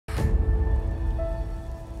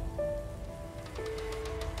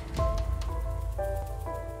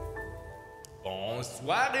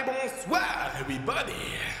Bonsoir et bonsoir, everybody!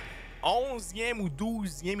 11e ou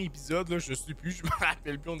 12e épisode, là, je sais plus, je me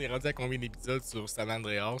rappelle plus, on est rendu à combien d'épisodes sur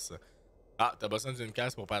Andreas. Ah, t'as besoin d'une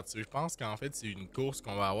case pour partir. Je pense qu'en fait, c'est une course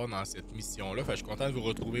qu'on va avoir dans cette mission-là. Fait que je suis content de vous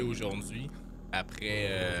retrouver aujourd'hui,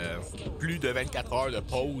 après plus de 24 heures de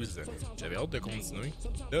pause. J'avais hâte de continuer.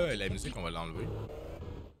 Là, la musique, on va l'enlever.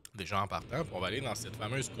 Déjà en partant, on va aller dans cette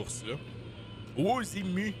fameuse course-là. Aux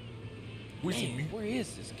émus! Aux émus! Where is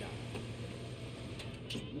this guy?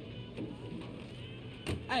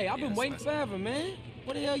 Hey, I've been waiting forever, man.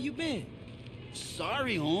 Where the hell you been?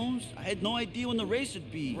 Sorry, Holmes. I had no idea when the race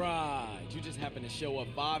would be. Right, you just happened to show up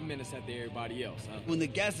 5 minutes after everybody else, huh? When the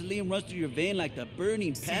gasoline runs through your vein like the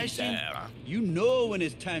burning passion, There. you know when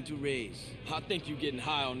it's time to race. I think you're getting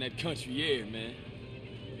high on that country air, man.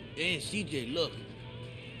 Hey, CJ, look.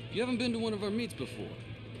 You haven't been to one of our meets before.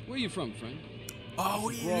 Where you from, friend? Ah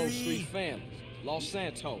oui, Grove lui! Street Families, Los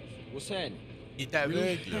Santos. What's happening? Il est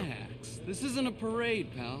aveugle. Relax. This isn't a parade,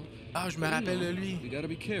 pal. Ah, je me rappelle de lui. You gotta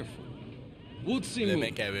be careful. Woodsy Le move.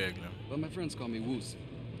 mec aveugle. But my friends call me Woodsy.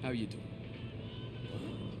 How you doing?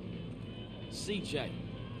 CJ.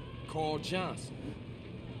 Carl Johnson.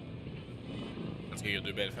 Parce qu'il y a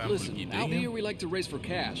deux belles femmes pour le Listen, guider. out here we like to race for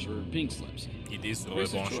cash or pink slips. Guider sur le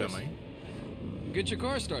Race bon of choice. chemin. Get your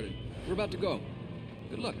car started. We're about to go.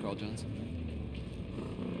 Good luck, Carl Johnson.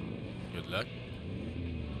 Good luck.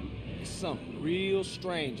 There's something real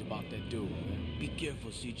strange about that dude, man. Be careful,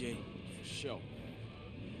 CJ. For sure.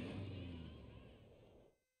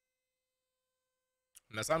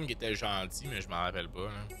 Il me semble qu'il était gentil, mais je m'en rappelle pas.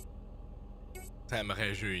 Là. Ça me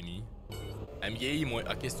rajeunit. Elle me vieillit, moi.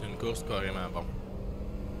 Ok, c'est une course carrément bon.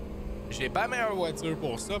 J'ai pas la meilleure voiture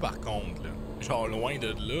pour ça, par contre. Là. Genre loin de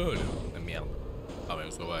là. Ah, merde. Ah ben,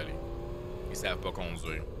 ça va aller. Ils savent pas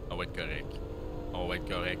conduire. On va être correct. On va être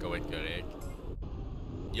correct, on va être correct.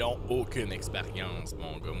 Ils ont aucune expérience,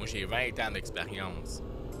 mon gars. Moi, j'ai 20 ans d'expérience.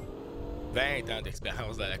 20 ans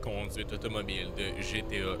d'expérience dans la conduite automobile de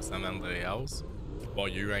GTA San Andreas. Bon,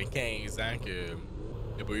 il y a eu un 15 ans que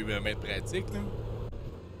j'ai pas eu vraiment de pratique, là.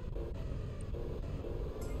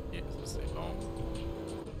 Ok, ça c'est bon.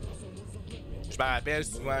 Je me rappelle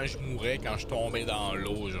souvent, je mourais quand je tombais dans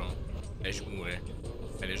l'eau, genre. Là, je mourais.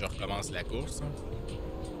 Allez, je recommence la course. Hein.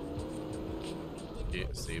 Ok,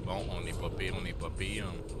 c'est bon, on est pas pire, on est pas pire.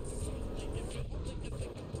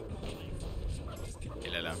 Et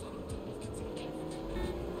là là.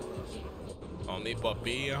 On est pas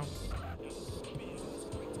pire.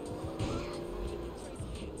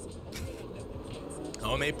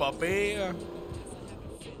 On est pas pire.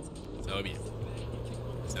 Ça va bien.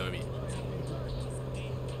 Ça va bien.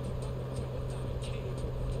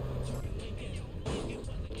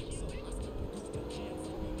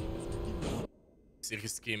 C'est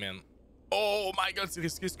risqué, man. Oh my god, c'est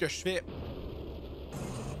risqué ce que je fais.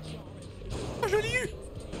 Oh, je l'ai eu!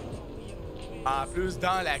 En plus,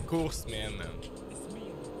 dans la course, man.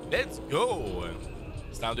 Let's go!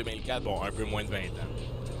 C'était en 2004, bon, un peu moins de 20 ans.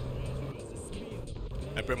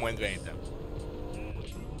 Un peu moins de 20 ans.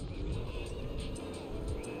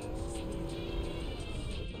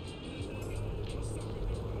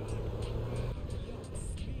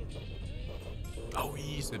 Ah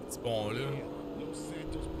oui, ce petit pont-là.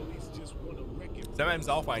 C'est même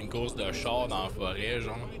bizarre faire une course de char dans la forêt,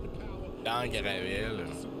 genre. Dans le gravel.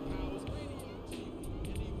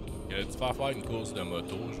 Il aurait dû faire une course de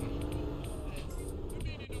moto, genre.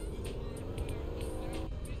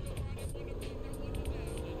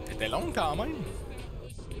 C'était long quand même.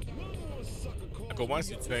 Au moins,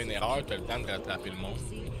 si tu fais une erreur, tu as le temps de rattraper le monde.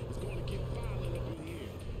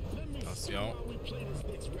 Attention.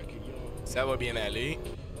 Ça va bien aller.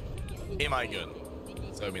 Et my god.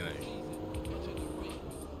 Ça va bien aller.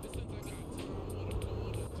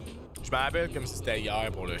 Je me rappelle comme si c'était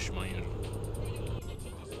hier pour le chemin. Là.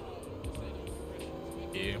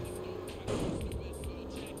 Et...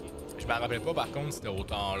 Je me rappelle pas par contre si c'était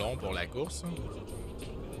autant long pour la course. Hein.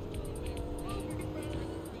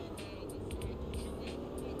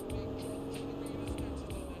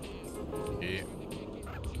 Et...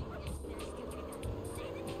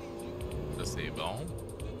 Ça c'est bon.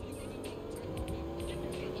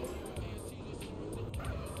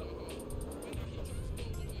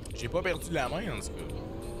 J'ai pas perdu la main en tout cas.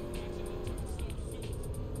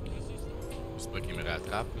 C'est pas qu'il me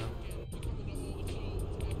rattrape là.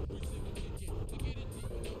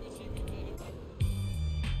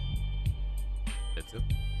 C'est tout.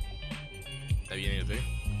 Ça a bien été.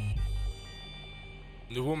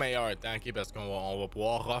 Nouveau meilleur temps, ok, parce qu'on va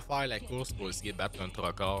pouvoir refaire la course pour essayer de battre notre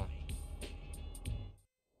record.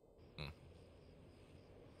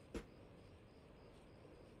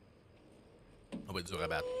 On va être dur à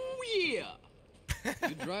battre. Oh, yeah!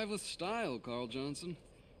 You drive with style, Carl Johnson.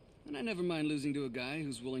 And I never mind losing to a guy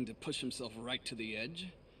who's willing to push himself right to the edge.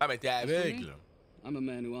 Ah, mais t'es aveugle. I'm a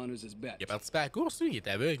man who honors his bet. Il a participé à la course, lui, il est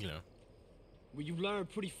aveugle. Là. Well, you learn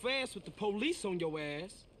pretty fast with the police on your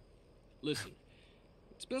ass. Listen,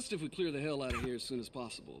 it's best if we clear the hell out of here as soon as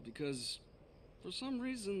possible, because for some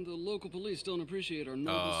reason the local police don't appreciate our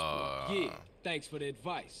noble sport. Yeah, thanks for the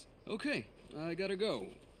advice. Okay, I gotta go.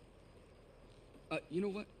 You know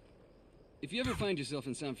what? If you ever find yourself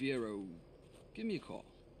in San Fierro, give me a call.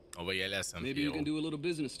 On va y aller à San Maybe you Fierro. can do a little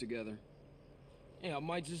business together. Yeah, I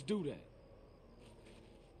might just do that.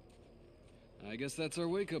 I guess that's our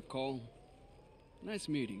wake-up call. Nice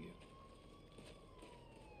meeting you.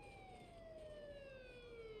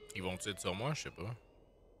 Ils vont tirer sur moi, je sais pas.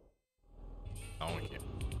 Ah, ok.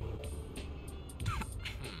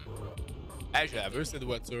 Hey, je la veux cette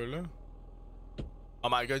voiture-là. Oh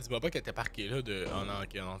my god, dis-moi pas qu'elle était parquée là de. Oh non,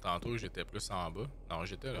 ok, non, tantôt j'étais plus en bas. Non,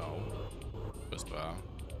 j'étais là en haut. C'est pas grave.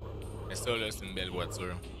 Mais ça là, c'est une belle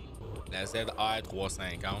voiture. La ZR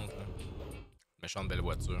 350 là. Méchante belle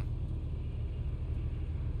voiture.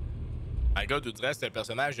 My god, tu dirais c'est le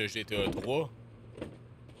personnage de GTA 3.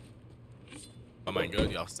 Oh my god,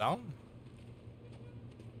 il ressemble.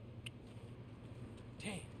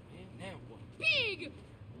 Damn, man, now what? Pig!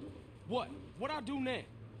 What? What I do now?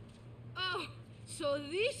 Oh, so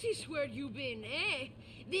this is where you've been, eh?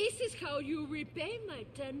 This is how you repay my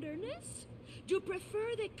tenderness? Do you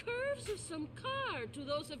prefer the curves of some car to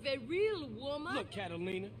those of a real woman? Look,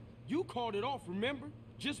 Catalina, you called it off, remember?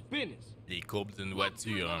 Just business. Les courbes d'une What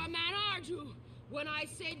voiture. kind of Hein. a man are you? When I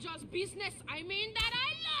say just business, I mean that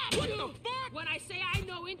I love What you. the fuck? When I say I'm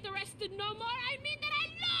no interested no more, I mean that I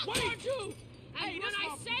love Wait. you. And Hey, when that's I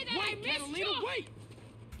my... say that I wait, miss Catalina, you. wait!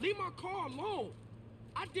 Leave my car alone.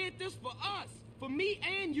 I did this for us, for me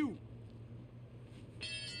and you.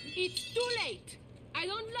 It's too late. I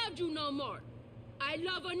don't love you no more. I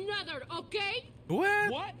love another, okay?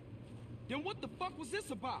 What? What? Then what the fuck was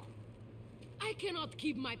this about? I cannot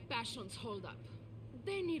keep my passions hold up.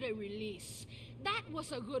 They need a release. That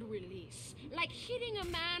was a good release. Like hitting a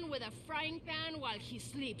man with a frying pan while he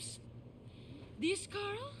sleeps. This,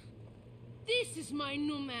 Carl? This is my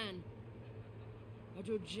new man. Are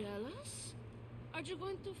you jealous? Are you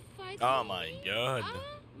going to fight Oh me? my god. Huh?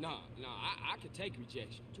 Nah, I can take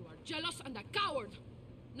rejection. You are jealous and a coward.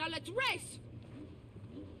 Now let's race!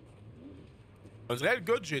 On dirait le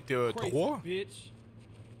gars de GTA Crazy 3. bitch.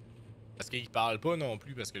 Parce qu'il parle pas non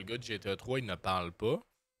plus. Parce que le gars de GTA 3, il ne parle pas.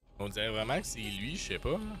 On dirait vraiment que c'est lui, je sais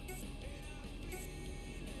pas.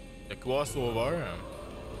 Le crossover.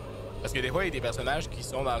 Parce que des fois, il y a des personnages qui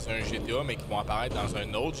sont dans un GTA, mais qui vont apparaître dans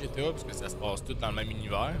un autre GTA, parce que ça se passe tout dans le même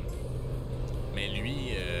univers. Mais lui,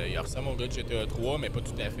 il ressemble au gars de GTA 3, mais pas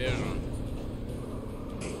tout à fait, genre.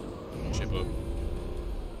 Je sais pas.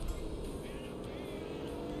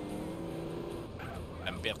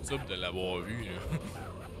 Ça me perturbe de l'avoir vu, là.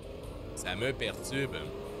 Ça me perturbe.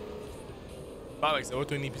 Ah, ça va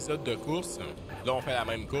être un épisode de course. Là, on fait la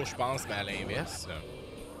même course, je pense, mais à l'inverse.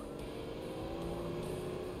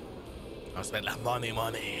 On se fait de la money.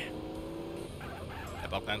 C'est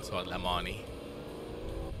important de se faire de la money.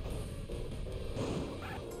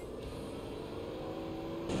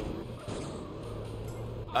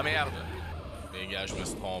 Ah merde! Les gars, je me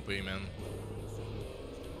suis trompé, man.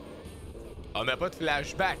 On n'a pas de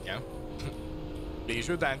flashback, hein? Les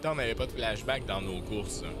jeux dans le temps, on n'avait pas de flashback dans nos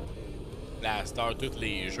courses. La star, tous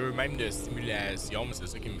les jeux, même de simulation, mais c'est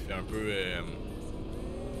ça qui me fait un peu...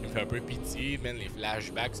 qui me fait un peu pitié, man. Les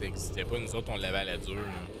flashbacks, ça n'existait pas. Nous autres, on l'avait à la dure, là.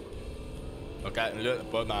 Donc là,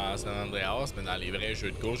 pas dans San Andreas, mais dans les vrais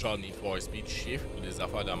jeux de course, genre Need for Speed, Shift, ou des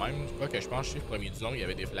affaires de même. Je crois que je pense Shift premier du nom, il y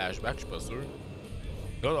avait des flashbacks, je suis pas sûr.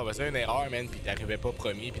 Là, on faisait une erreur, man, pis t'arrivais pas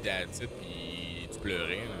premier, pis t'as titre, pis tu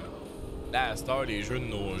pleurais, là. Là, à cette heure, les jeux de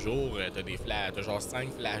nos jours, t'as genre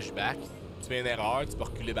 5 flashbacks. Tu fais une erreur, tu peux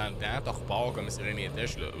reculer dans le temps, tu repars comme si rien n'était,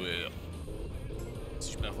 je suis là.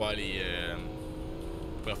 Si je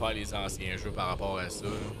préfère les anciens jeux par rapport à ça.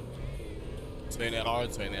 Là. Tu fais une erreur,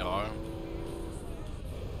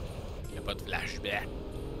 Y'a pas de flashback.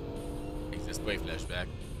 Il n'existe pas les flashbacks.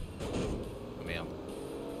 Oh, merde.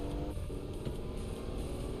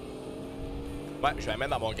 Ouais, je vais la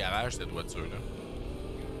mettre dans mon garage, cette voiture-là.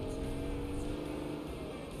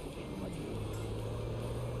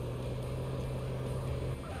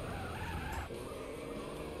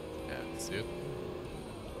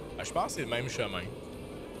 Ah, je pense que c'est le même chemin.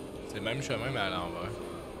 C'est le même chemin, mais à l'envers.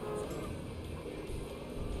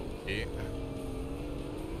 Ok.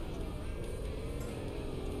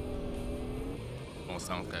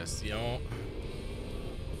 Concentration.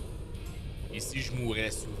 Ici, je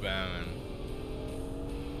mourrais souvent, man.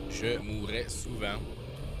 Je mourrais souvent.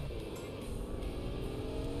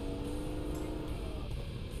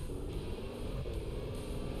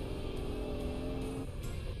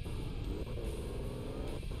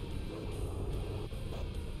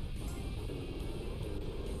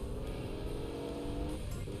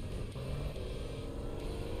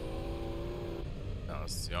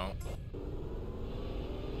 Attention.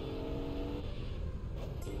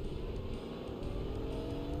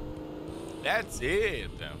 That's it!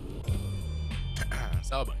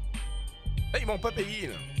 Ça va bien. Hey, ils m'ont pas payé,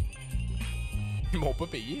 là. Ils m'ont pas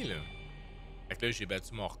payé, là. Fait que là, j'ai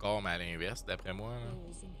battu mon record, mais à l'inverse, d'après moi. Là.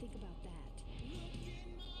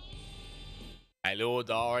 Allô,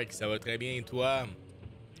 Dark, ça va très bien, et toi?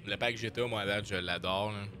 Le pack GTA, moi, à date, je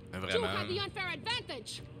l'adore, là. Vraiment.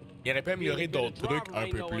 Il aurait pu améliorer d'autres trucs un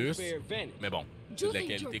peu plus, mais bon, c'est de la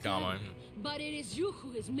qualité quand même. But it is you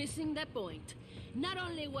who is missing the point. Not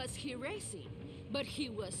only was he racing, but he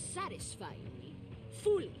was satisfying me.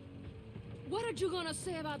 Fully. What are you gonna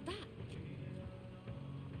say about that?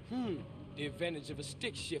 The advantage of a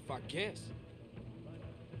stick shift, I guess.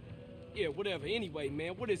 Yeah, whatever. Anyway,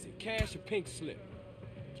 man, what is it? Cash or pink slip?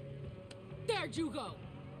 There you go.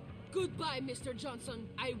 Goodbye, Mr. Johnson.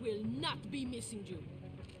 I will not be missing you.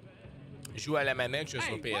 Joue à la manette, je suis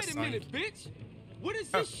sur Hey, wait a PS5. minute, bitch! What is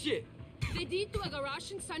this shit? They did to a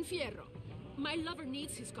garage in San Fierro. My lover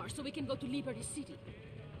needs his car so we can go to Liberty City.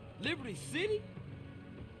 Liberty City?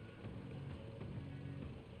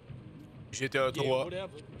 GTA 3. Yeah,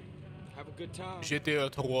 whatever. Have a good time. GTA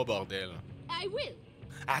 3, bordel. I will.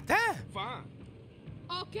 Attends! Fine.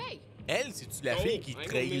 Okay. Elle, c'est-tu la fille qui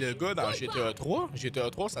trahit le gars dans GTA 3? GTA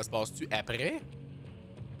 3, ça se passe-tu après?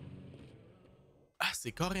 Ah,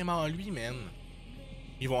 c'est carrément lui, man.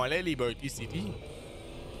 Ils vont aller à Liberty City.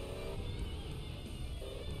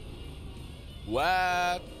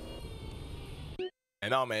 What? Mais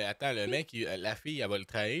non, mais attends, le mec, la fille, elle va le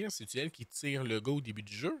trahir. C'est-tu elle qui tire le gars au début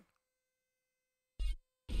du jeu?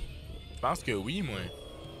 Je pense que oui, moi.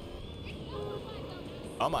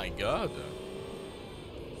 Oh my god!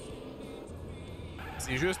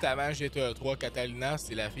 C'est juste avant GTA 3, Catalina,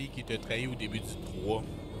 c'est la fille qui te trahit au début du 3.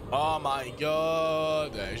 Oh my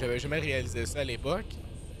god! J'avais jamais réalisé ça à l'époque.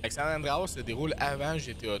 Fait que San Andreas se déroule avant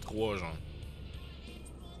GTA 3, genre.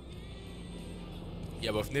 Et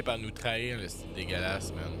elle va finir par nous trahir, le style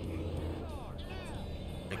dégueulasse, man.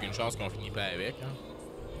 Avec une chance qu'on finit pas avec, hein.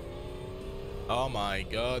 Oh my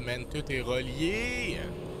god, man, tout est relié!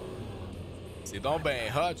 C'est donc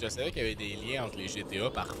ben hot. Je savais qu'il y avait des liens entre les GTA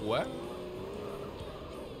parfois.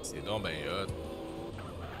 C'est donc ben hot.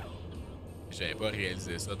 J'avais pas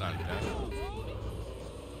réalisé ça dans le temps.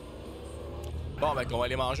 Bon, ben qu'on va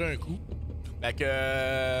aller manger un coup. Fait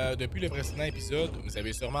que depuis le précédent épisode, vous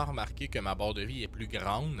avez sûrement remarqué que ma barre de vie est plus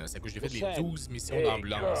grande. C'est que j'ai fait les 12 missions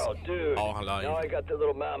d'ambulance hors live. Now I got the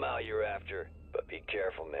little mau you're after. But be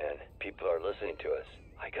careful, man. People are listening to us.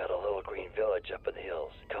 I got a little green village up in the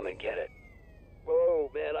hills. Come and get it. Whoa,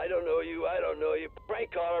 man, I don't know you. I don't know you.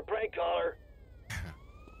 Prank caller, prank caller.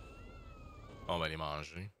 On va aller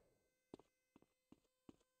manger.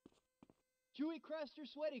 Chewy crust or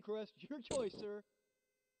sweaty crust, your choice, sir.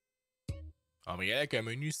 On va y aller avec un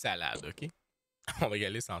menu salade, ok? On va y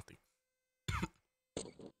aller santé.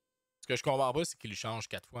 Ce que je comprends pas, c'est qu'il change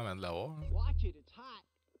 4 fois avant de l'avoir. Watch it, it's hot.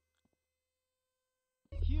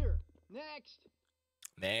 Here, next.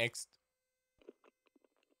 Next.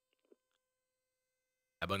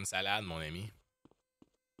 La bonne salade, mon ami.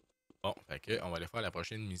 Bon, fait que on va aller faire la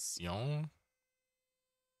prochaine mission.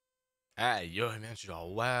 Aïe, man, je suis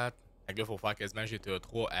genre, what? Fait que là, faut faire quasiment GTA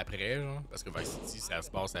 3 après, genre. Parce que Vice City, ça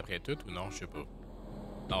se passe après tout ou non, je sais pas.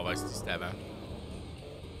 Non, Vice City, c'est avant.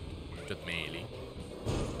 Tout mêlé.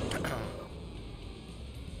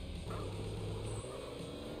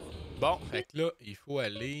 Bon, fait que là, il faut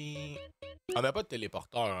aller... On n'a pas de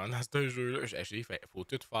téléporteur hein, dans ce jeu-là. J'ai fait, faut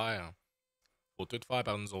tout faire. Faut tout faire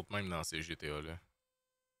par nous autres mêmes dans ces GTA-là.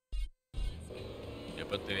 Il n'y a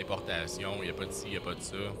pas de téléportation, il n'y a pas de ci, il n'y a pas de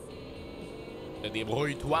ça. Te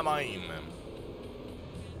débrouilles toi-même.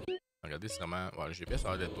 Regardez, c'est vraiment... Ouais, le GPS,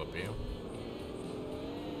 ça a l'air d'être pas pire.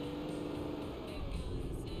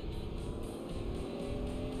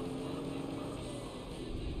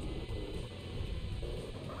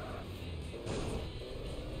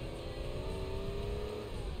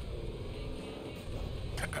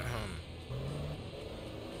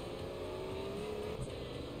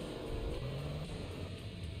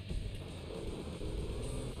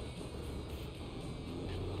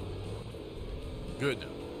 Good.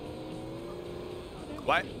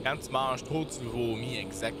 Ouais, quand tu manges trop, tu vomis,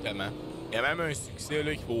 exactement. Il y a même un succès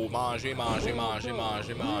là qu'il faut manger.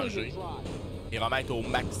 Et remettre au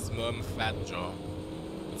maximum fat, genre.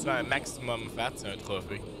 Tu fais un maximum fat, c'est un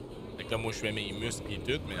trophée. Fait que là, moi, je fais mes muscles et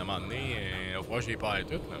tout, mais à un moment donné, il va falloir que j'ai perdu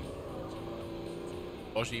tout, là. Il va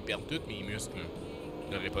falloir que j'ai perdu tous mes muscles, là.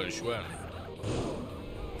 J'aurais pas le choix, là.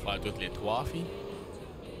 On va faire toutes les 3, filles.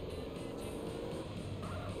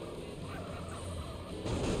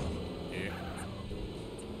 Ok.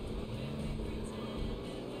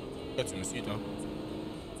 Pourquoi tu me suis, toi?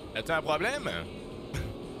 As-tu un problème?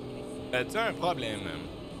 As-tu un problème?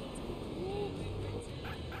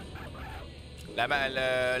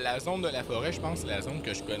 La zone de la forêt, je pense, c'est la zone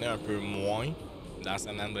que je connais un peu moins dans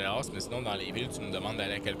San Andreas, mais sinon, dans les villes, tu me demandes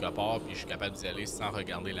d'aller quelque part, puis je suis capable d'y aller sans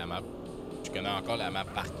regarder la map. Je connais encore la map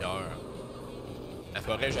par cœur. La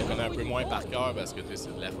forêt, je la connais un peu moins par cœur parce que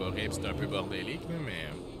c'est de la forêt, puis c'est un peu bordélique, là, mais...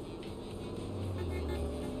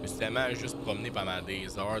 Je suis tellement juste promené pendant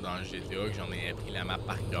des heures dans le GTA que j'en ai appris la map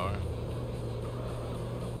par cœur.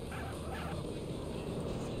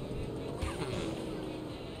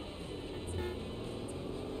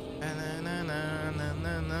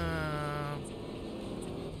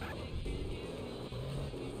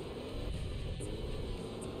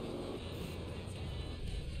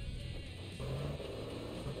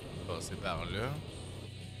 Passer par là.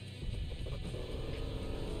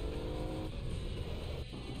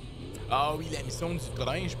 Ah oui, la mission du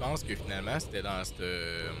train, je pense que finalement c'était dans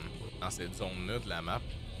cette zone-là de la map.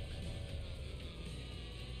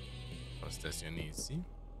 On va stationner ici.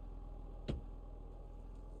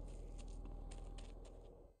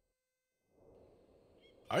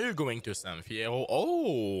 Are you going to San Fierro?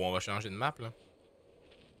 Oh, on va changer de map là.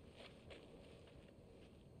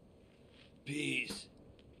 Peace.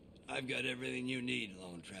 I've got everything you need,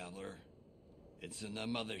 lone traveler. It's in the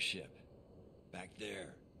mothership. Back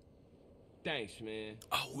there. Thanks, man.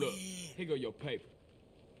 Ah Look, oui! here go your paper.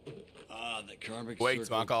 Ah, the karmic Ouais, tu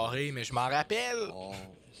vas encore rire, mais je m'en rappelle! All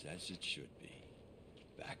is as it should be.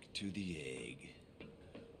 Back to the egg.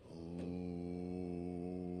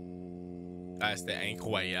 Ah, c'était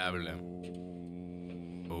incroyable.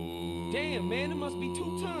 Oh. Damn, man, there must be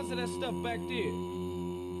 2 tons of that stuff back there.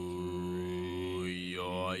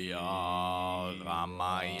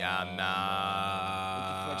 Ramayana.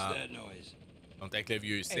 What's that noise? On est avec le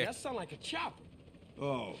vieux Hey, sec. that sound like a chopper.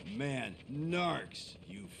 Oh, man. Narcs,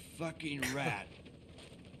 you fucking rat.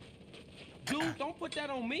 Dude, don't put that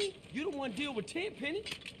on me. You the one deal with Tenpenny.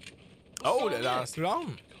 Oh, le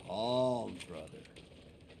lance-flamme! Calm, brother.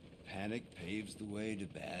 Panic paves the way to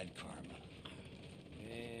bad karma.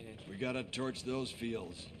 Man. We gotta torch those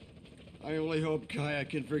fields. I only hope Kaya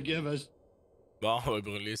can forgive us. Bon, on va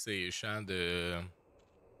brûler ces champs de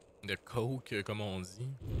coke, comme on dit.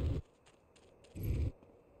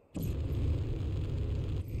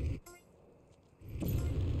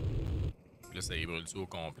 Là, ça y brûle tout au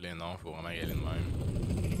complet. Non, faut vraiment y aller de même.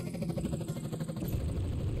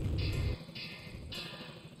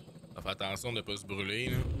 Faut faire attention de ne pas se brûler,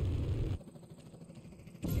 là.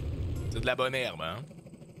 C'est de la bonne herbe, hein?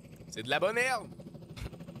 C'est de la bonne herbe!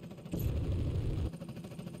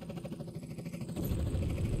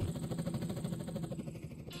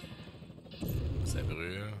 Ça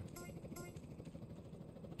brûle.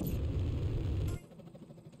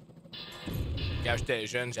 Quand j'étais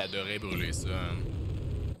jeune, j'adorais brûler ça. Hein.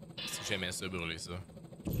 J'aimais ça, brûler ça.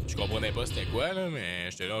 Je comprenais pas c'était quoi, là,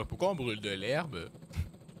 mais j'étais là, pourquoi on brûle de l'herbe?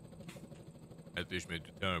 Je me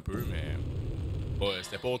doutais un peu, mais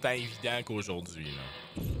c'était pas autant évident qu'aujourd'hui,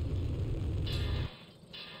 là.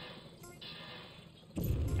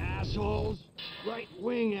 Assholes!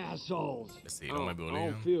 Right-wing assholes! C'est long à brûler, I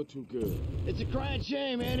hein. don't feel too good. It's a crying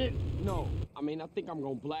shame, ain't it? No, I mean, I think I'm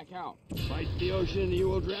gonna black out. Fight the ocean and you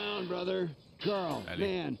will drown, brother. Carl, Allez.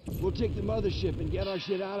 man, we'll take the mothership and get our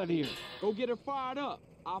shit out of here. Go get her fired up.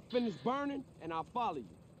 I'll finish burning and I'll follow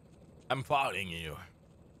you. I'm following you.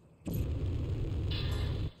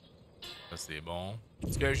 Ça, c'est bon.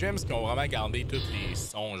 Ce que j'aime, c'est qu'ils ont vraiment gardé tous les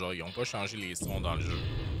sons. Genre, ils ont pas changé les sons dans le jeu.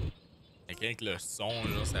 Et avec le son,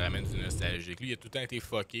 genre, ça ramène du nostalgique. Lui, il a tout le temps été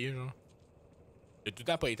fucké, genre. Il a tout le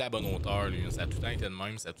temps pas été à bonne hauteur, lui. Ça a tout le temps été de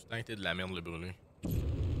même. Ça a tout le temps été de la merde, le brûler.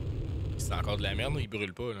 Si c'est encore de la merde, il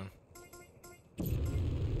brûle pas, là.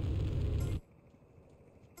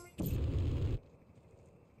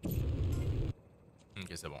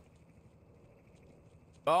 Ok, c'est bon.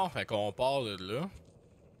 Bon, fait qu'on part de là.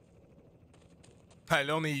 Ah,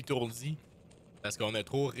 là, on est étourdi. Parce qu'on a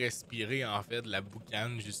trop respiré, en fait, de la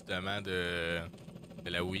boucane, justement, de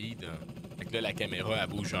la weed. Fait que là, la caméra, elle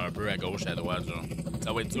bouge un peu à gauche, à droite, genre.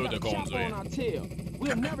 Ça va être dur de conduire.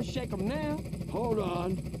 We'll never shake 'em now. Hold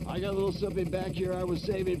on. I got a little something back here I was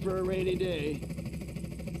saving for a rainy day.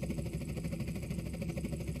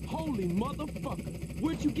 Holy motherfucker.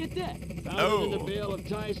 Where'd you get that? Found it in a bale of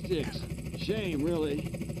tie sticks. Shame, really.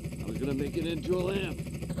 I was gonna make it into a lamp.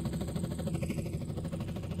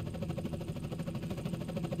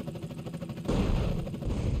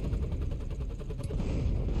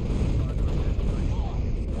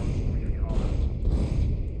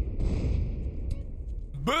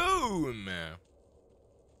 Boom!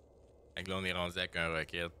 Fait que là, on est rendu avec un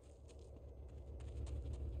roquette.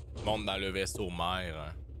 Monte dans le vaisseau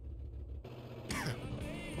mère.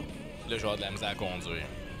 Là, je vais avoir de la misère à conduire.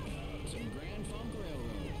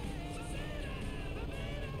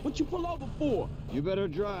 What you pull over for? You better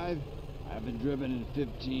drive. I haven't driven in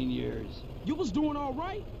 15 years. You was doing all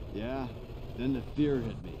right? Yeah, then the fear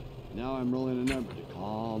hit me. Now I'm rolling a number to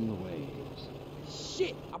calm the waves.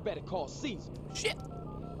 Shit, I better call Caesar. Shit!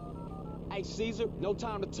 Hey, Caesar, no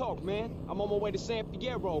time to talk, man. I'm on my way to San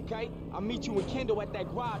Fierro, okay? I'll meet you and Kendall at that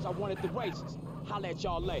garage I won at the races. Holla at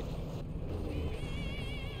y'all later.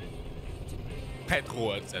 Très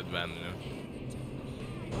trop hot cette vanne là.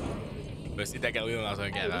 Je vais essayer de la garder dans un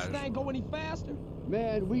garage. This thing go any faster?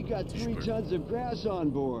 Man, we got 3 tons of grass on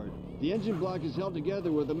board. The engine block is held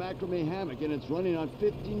together with a macrame hammock and it's running on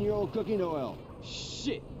 15-year-old cooking oil.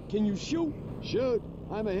 Shit, can you shoot? Shoot?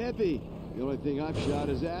 I'm a hippie. The only thing I've shot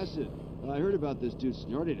is acid. I heard about this dude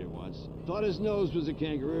snorting it once. Thought his nose was a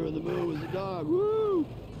kangaroo and the moon was a dog. Woo!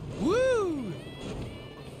 Woo!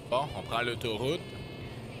 Bon, on prend l'autoroute.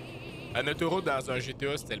 Un autoroute dans un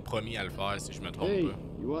GTA, c'était le premier à le faire, si je me trompe Hey, pas.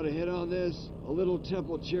 you want to hit on this? A little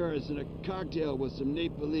temple chairs and a cocktail with some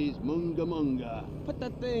Nepalese munga munga. Put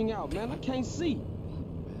that thing out, man. I can't see.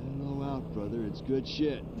 Mellow out, brother. It's good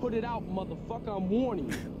shit. Put it out, motherfucker. I'm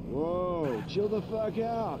warning you. Whoa, chill the fuck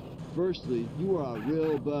out. Firstly, you are a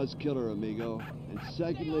real buzz killer, amigo. And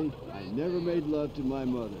secondly, I never made love to my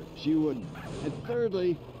mother. She wouldn't. And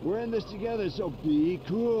thirdly, we're in this together, so be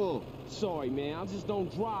cool. Sorry, man. I just don't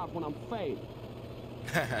drive when I'm faded.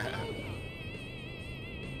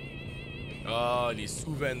 Oh, les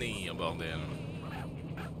souvenirs, bordel.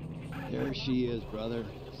 There she is, brother.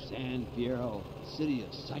 San Fierro, city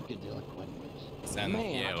of psychedelic wonders. San Man,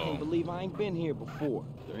 I Fierro. can't believe I ain't been here before.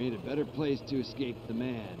 There ain't a better place to escape the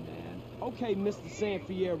man. Okay, Mr. San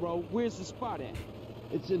Fierro, where's the spot at?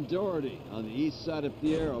 It's in Doherty, on the east side of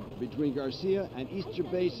Fierro, between Garcia and Easter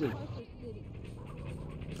Basin.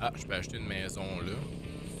 Ah, je peux acheter une maison là.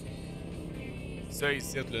 Ça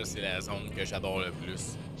ici, là, c'est la zone que j'adore le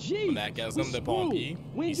plus. On a la caserne de pompiers.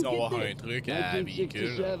 Ici, on va avoir un truc à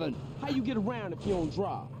véhicule. How you get around if you don't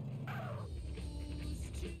drive?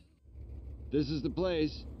 This is the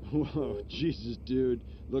place. Whoa, Jesus, dude.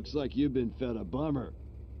 Looks like you've been fed a bummer.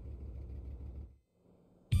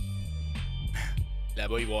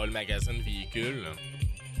 Là-bas, il va y avoir le magasin de véhicules.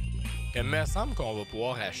 Il me semble qu'on va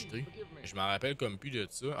pouvoir acheter. Je m'en rappelle comme plus de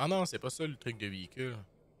ça. Ah non, c'est pas ça le truc de véhicule.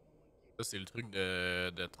 Ça, c'est le truc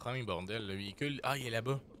de train, bordel. Le véhicule. Ah, il est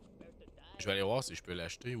là-bas. Je vais aller voir si je peux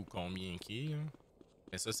l'acheter ou combien qu'il est.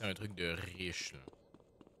 Mais ça, c'est un truc de riche.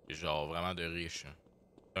 Genre vraiment de riche.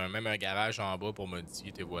 T'as même un garage en bas pour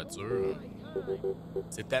modifier tes voitures.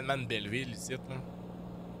 C'est tellement une belle ville ici. Là.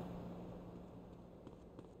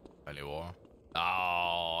 Allez voir.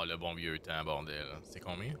 Ah, le bon vieux temps, bordel. C'est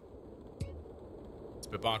combien? Tu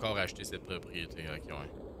peux pas encore acheter cette propriété. Ok, ouais.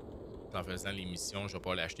 En faisant les missions, je vais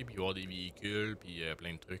pas l'acheter, puis il va y avoir des véhicules, puis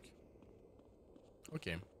plein de trucs.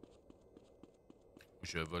 Ok.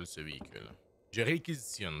 Je vole ce véhicule. Je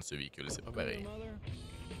réquisitionne ce véhicule, c'est pas pareil.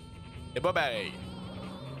 C'est pas pareil.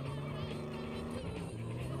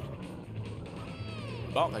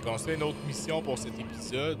 Bon, fait qu'on se fait une autre mission pour cet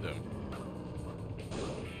épisode.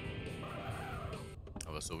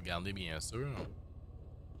 On va sauvegarder, bien sûr.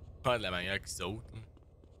 Pas de la manière qu'il saute.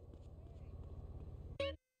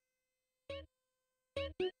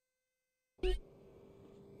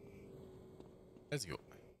 Let's go.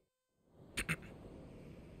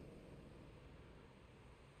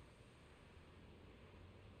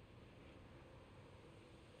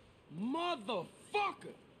 Motherfucker!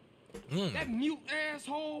 That mute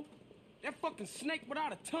asshole, that fucking snake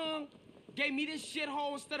without a tongue, gave me this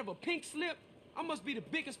shithole instead of a pink slip. I must be the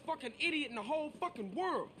biggest fucking idiot in the whole fucking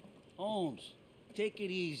world. Holmes, take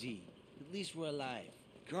it easy. At least we're alive.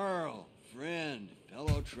 Carl, friend,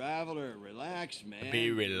 fellow traveler, relax, man.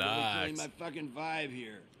 Be relaxed. You're killing my fucking vibe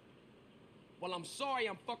here. Well, I'm sorry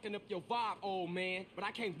I'm fucking up your vibe, old man, but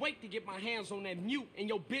I can't wait to get my hands on that mute and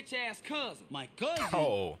your bitch-ass cousin. My cousin?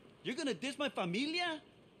 Oh. You're gonna diss my familia?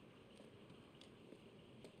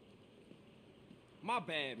 My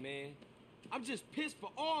bad, man. I'm just pissed for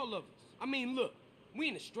all of us. I mean, look, we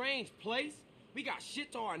in a strange place. We got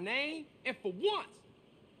shit to our name. And for once,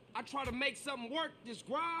 I try to make something work this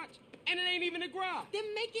garage, and it ain't even a garage.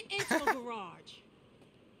 Then make it into a garage.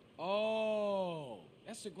 Oh,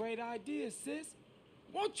 that's a great idea, sis.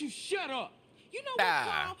 Won't you shut up? You know what,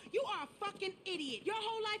 Carl? You are a fucking idiot. Your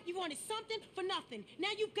whole life you wanted something for nothing. Now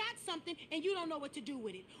you've got something and you don't know what to do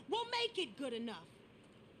with it. We'll make it good enough.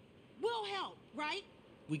 We'll help, right?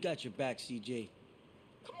 We got your back, CJ.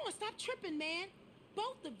 Come on, stop tripping, man.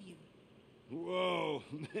 Both of you. Whoa,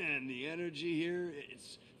 man, the energy here,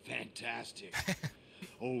 it's fantastic.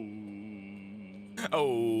 Oh.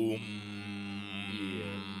 Oh.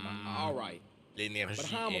 Yeah, all right. L'énergie But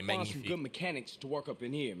how am I est find some magnifique. good mechanics to work up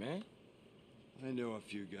in here, man? I know a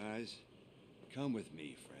few guys. Come with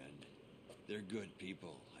me, friend. They're good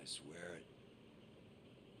people, I swear it.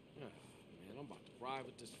 Oh, man, I'm about to ride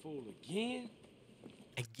with this fool again.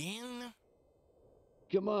 Again?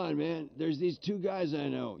 Come on, man. There's these two guys I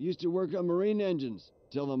know. Used to work on marine engines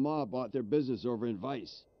till the mob bought their business over in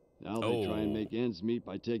Vice. Now they try and make ends meet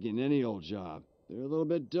by taking any old job. They're a little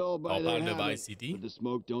bit dull by their habit, but the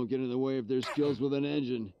smoke don't get in the way of their skills with an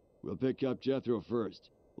engine. We'll pick up Jethro first.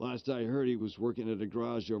 Last I heard, he was working at a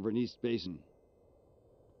garage over in East Basin.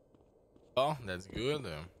 Oh, that's good.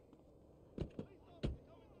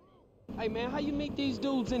 Hey, man, how you meet these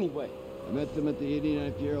dudes anyway? I met them at the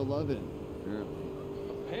 89th year of Lovin', apparently.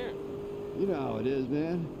 Apparently. You know how it is,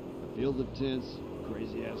 man. A field of tents,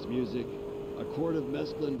 crazy-ass music, a quart of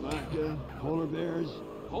mescaline vodka, polar bears.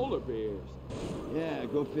 Polar bears? Yeah,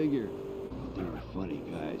 go figure. But they were funny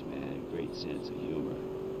guys, man. Great sense of humor.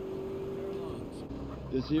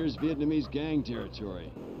 This here's Vietnamese gang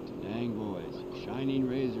territory. Danang boys, shining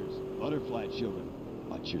razors, butterfly children.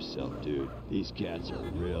 Watch yourself, dude. These cats are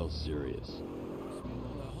real serious.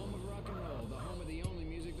 The home of rock and roll, the home of the only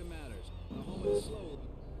music that matters, the home of the slow.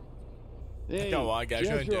 Hey, on va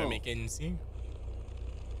engager un Jethro. mécanicien.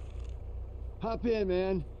 Hop in,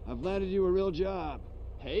 man. I've landed you a real job.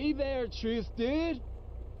 Hey there, Truth Dude.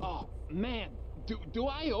 Oh, man, do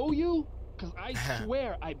I owe you? Cause I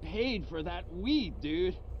swear I paid for that weed,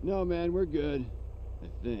 dude. No, man, we're good. I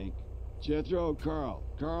think. Jethro, Carl.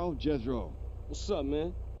 Carl, Jethro. What's up,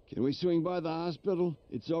 man? Can we swing by the hospital?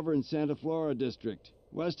 It's over in Santa Flora District,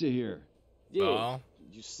 west of here. Yeah.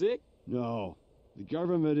 You sick? No, the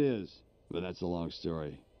government is. But that's a long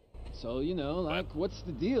story. So, you know, like, what's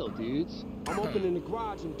the deal, dudes? I'm opening the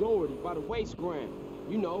garage in Doherty by the waste ground.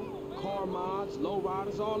 You know, car mods,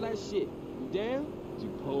 lowriders, all that shit. You down? Do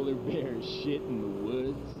polar bears shit in the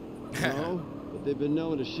woods? No, but they've been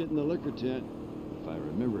known to shit in the liquor tent, if I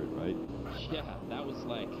remember it right. Yeah, that was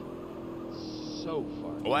like so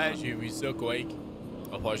far. Ouais, j'ai vu ça, Quake.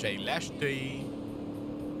 Va falloir que j'aille l'acheter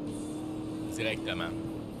directement.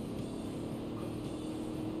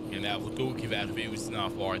 Il y a Naruto qui va arriver aussi dans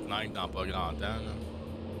Fortnite dans pas grand temps.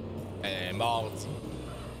 Là. Mardi.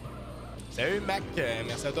 Salut Mac,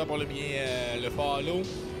 merci à toi pour le le follow.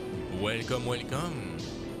 Welcome, welcome.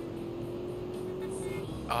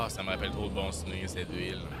 Ah, ça me rappelle trop de bons souvenirs cette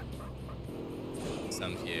ville.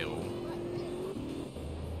 San Fierro.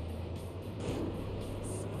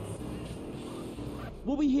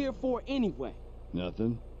 What we here for anyway?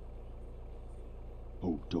 Nothing.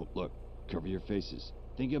 Oh, don't look. Cover your faces.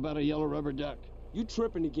 Think about a yellow rubber duck. You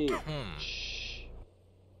tripping again. Shh.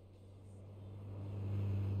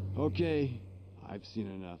 Okay, I've seen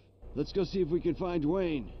enough. Let's go see if we can find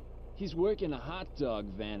Dwayne. He's working a hot dog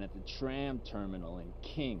van at the tram terminal in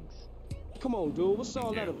Kings. Come on, dude. What's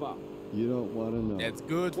all that about? You don't want to know. That's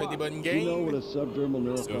good for the bonne game. You know what a subdermal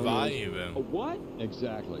neurophone Survive. is? A what?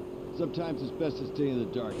 Exactly. Sometimes it's best to stay in the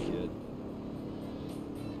dark, kid.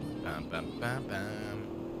 Bam, bam, bam, bam.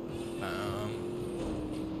 Bam.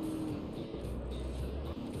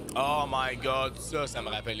 Oh my god, ça me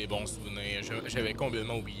rappelle les bons souvenirs. J'avais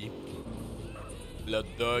complètement oublié. Le hot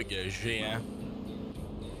dog géant.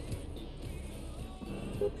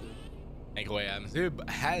 Incroyable.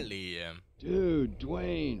 Allez. Dude,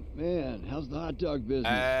 Dwayne, man, how's the hot dog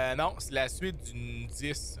business? Non, c'est la suite du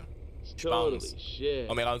 10. Je Totally pense. shit.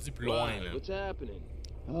 On est rendu plus loin, là. What's happening?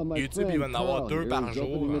 Oh, my YouTube, il va en avoir 2 par jour.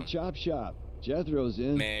 Opening the chop shop. Jethro's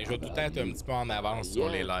in. Mais je vais tout le temps être un petit peu en avance sur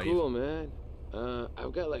les lives. Cool, man.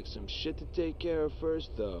 I've got like some shit to take care of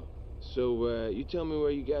first, though. So, you tell me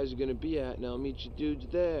where you guys are gonna be at, and I'll meet you dudes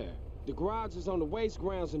there. The garage is on the waste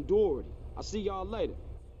grounds in Doherty. I'll see y'all later.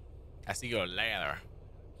 I see you later.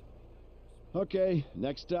 Okay,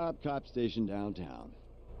 next stop, cop station downtown.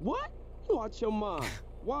 What? You out your mind.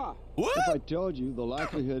 Why? What? If I told you, the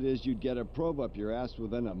likelihood is you'd get a probe up your ass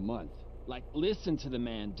within a month. Like, listen to the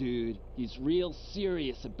man, dude. He's real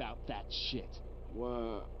serious about that shit.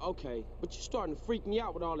 Well, okay, but you're starting to freak me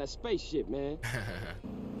out with all that spaceship, man.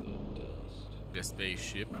 The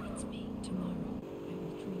spaceship. It's me. Tomorrow, I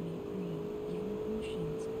will dream in green, yellow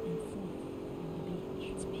oceans, and fluff on the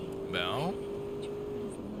beach. It's me. Bon.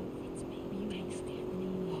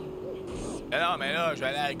 Ah non, mais là, je vais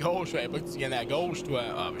aller à gauche. Je savais pas que tu viennes à gauche, toi.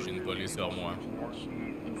 Ah, j'ai une police sur moi.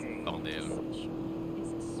 Bordel.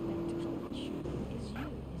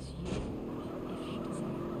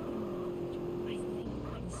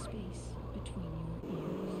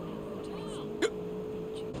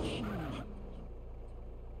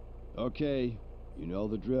 Okay, you know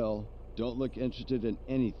the drill. Don't look interested in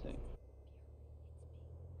anything.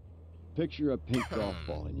 Picture a pink golf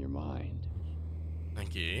ball in your mind.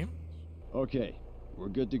 Okay. Okay, we're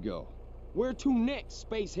good to go. Where to next,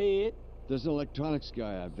 spacehead? There's an electronics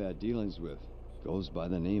guy I've had dealings with. Goes by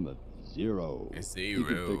the name of Zero. He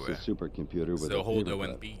can fix a supercomputer with a paper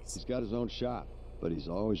clip. He's got his own shop, but he's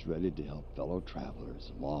always ready to help fellow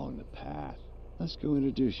travelers along the path. Let's go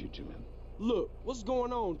introduce you to him. Look, what's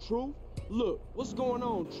going on, True? Look, what's going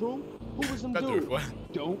on, True? Who was him dude?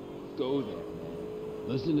 Don't go there, man.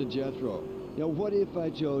 Listen to Jethro. Now, what if I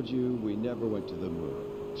told you we never went to the moon?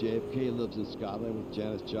 JFK lives in Scotland with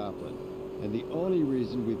Janis Joplin. And the only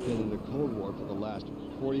reason we've been in the Cold War for the last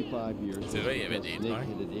 45 years is because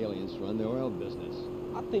snake-headed aliens run the oil business.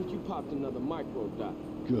 I think you popped another micro dot.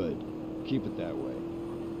 Good. Keep it that way.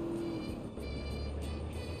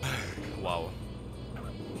 Wow.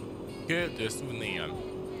 Que de souvenirs.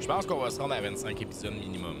 Je pense qu'on va se rendre à 25 épisodes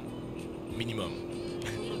minimum. Minimum.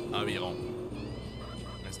 Environ.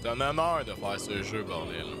 Mais c'est un honneur de faire ce jeu,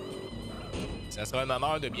 bordel. Ça sera un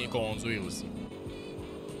honneur de bien conduire aussi.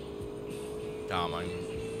 Quand même.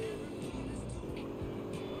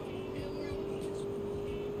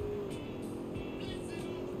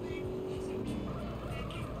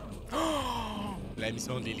 Oh! La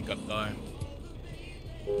mission de l'hélicoptère.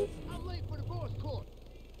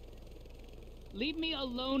 Leave me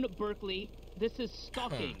alone, Berkeley. This is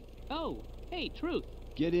stalking. Oh, hey, Truth.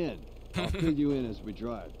 Get in. I'll fill you in as we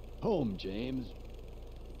drive. Home, James.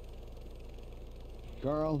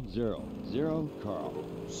 Carl, Zero. Zero, Carl.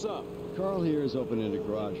 What's up? Carl here is opening a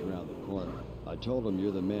garage around the corner. I told him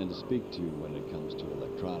you're the man to speak to when it comes to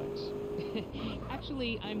electronics.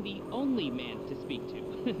 Actually, I'm the only man to speak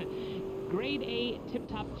to. Grade A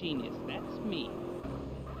tip-top genius, that's me.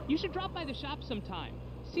 You should drop by the shop sometime.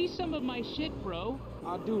 See some of my shit, bro.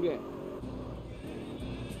 I'll do that.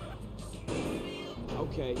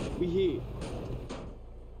 Okay, we here.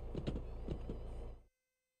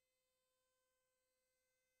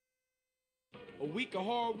 A week of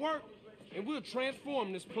hard work, and we'll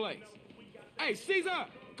transform this place. Hey, Caesar,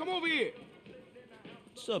 come over here.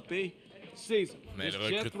 What's up, B? Caesar, Mais le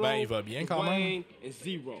recrutement, il va bien quand même. And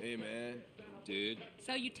Zero. Hey, man. Dude.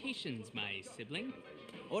 Salutations, my sibling.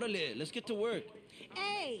 Orale, let's get to work.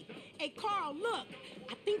 Hey, Carl, look.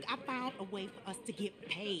 I think I found a way for us to get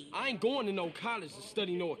paid. I ain't going to no college to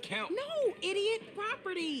study no account. No, idiot,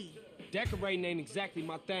 property. Decorating ain't exactly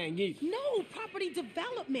my thing either. No, property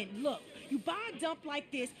development. Look, you buy a dump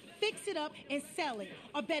like this, fix it up, and sell it.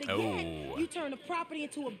 Or better yet, you turn the property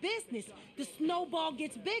into a business. The snowball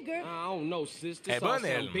gets bigger. I don't know, sis. This all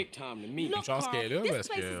sounds big time to me. Look, Carl, this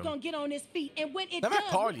place is gonna get on its feet, and when it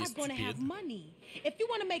does, we're gonna have money. If you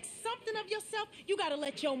want to make something of yourself, you gotta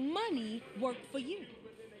let your money work for you.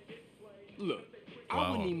 Look,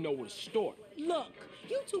 I wouldn't even know where to start. Look,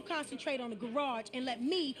 you two concentrate on the garage and let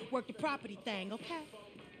me work the property thing, okay?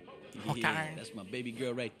 Yeah, that's my baby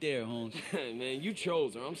girl right there, Holmes. Man, you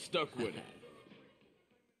chose her. I'm stuck with her.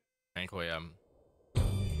 Incroyable.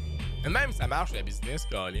 Et même ça marche la business,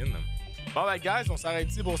 Colin. Bon ben guys, on s'arrête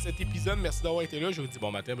ici pour cet épisode. Merci d'avoir été là. Je vous dis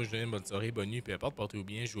bon matin, bonne journée, bonne soirée, bonne nuit, peu importe, portez-vous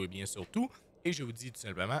bien, jouez bien surtout. Et je vous dis tout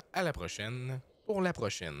simplement à la prochaine pour la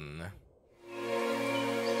prochaine.